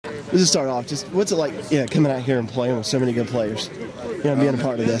Let's just start off. Just what's it like, coming out here and playing with so many good players? Being a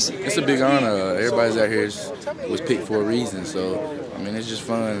part of this. It's a big honor. Everybody's out here was picked for a reason. So, I mean, it's just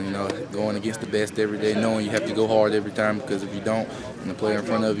fun, going against the best every day, knowing you have to go hard every time, because if you don't, and the player in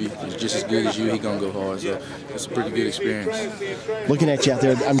front of you is just as good as you, he's going to go hard. So it's a pretty good experience. Looking at you out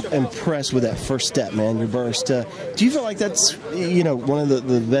there, I'm impressed with that first step, man, your burst. Do you feel like that's, one of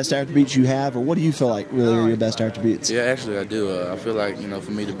the best attributes you have, or what do you feel like really are your best attributes? Yeah, actually I do. I feel like,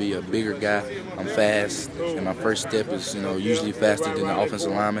 for me to be a bigger guy, I'm fast, and my first step is, usually faster than the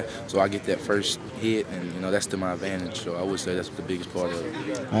offensive lineman, so I get that first hit, and, that's to my advantage. So I would say that's the biggest part of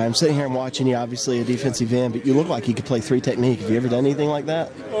it. I'm sitting here and watching you, obviously a defensive end, but you look like you could play three technique. Have you ever done anything like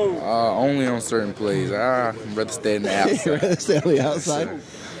that? Only on certain plays. I'd rather stay on the outside. Rather stay on the outside?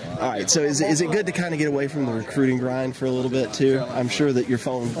 All right, so is it good to kind of get away from the recruiting grind for a little bit, too? I'm sure that your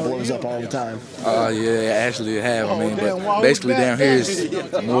phone blows up all the time. Yeah, actually I have. But basically down here is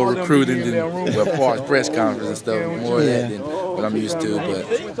more recruiting than press conference and stuff. More of that than what I'm used to.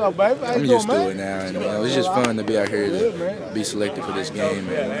 But I'm used to it now. And it's just fun to be out here to be selected for this game,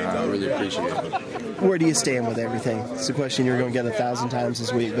 and I really appreciate it. Where do you stand with everything? It's a question you're going to get 1,000 times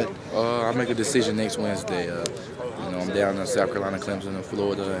this week. But I'll make a decision next Wednesday. I'm down in South Carolina, Clemson, and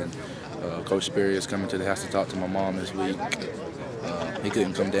Florida, and Coach Sperry is coming to the house to talk to my mom this week. He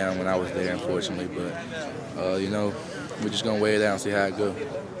couldn't come down when I was there, unfortunately, but we're just gonna weigh it out and see how it goes.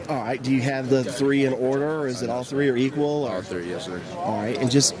 All right. Do you have the three in order, or is it all three or equal? Or? All three, yes, sir. All right. And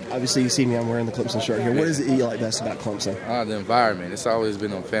just obviously, you see me. I'm wearing the Clemson shirt here. What is it you like best about Clemson? The environment. It's always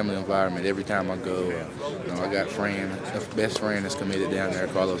been a family environment. Every time I go, I got a best friend that's committed down there,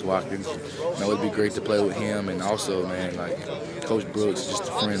 Carlos Watkins. It'd be great to play with him, and also, man, Coach Brooks is just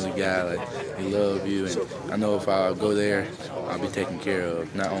a friendly guy. He loves you, and I know if I go there, I'll be taken care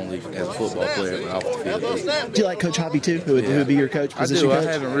of, not only as a football player, but off the field. Do you like Coach Hobby too? Who would be your coach? Position I do. Coach?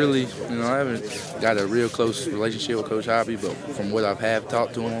 I haven't really, I haven't got a real close relationship with Coach Hobby, but from what I've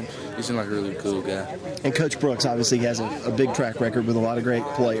talked to him, he seems like a really cool guy. And Coach Brooks obviously has a big track record with a lot of great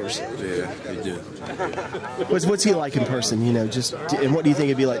players. Yeah, he do. What's he like in person? And what do you think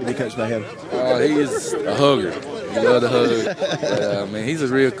it'd be like to be coached by him? He is a hugger. He loves to hug. But, he's a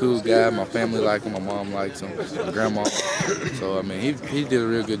real cool guy. My family likes him. My mom likes him. My grandma. So he did a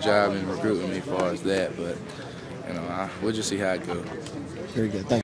real good job in recruiting me as far as that. But we'll just see how it goes. Very good. Thank you.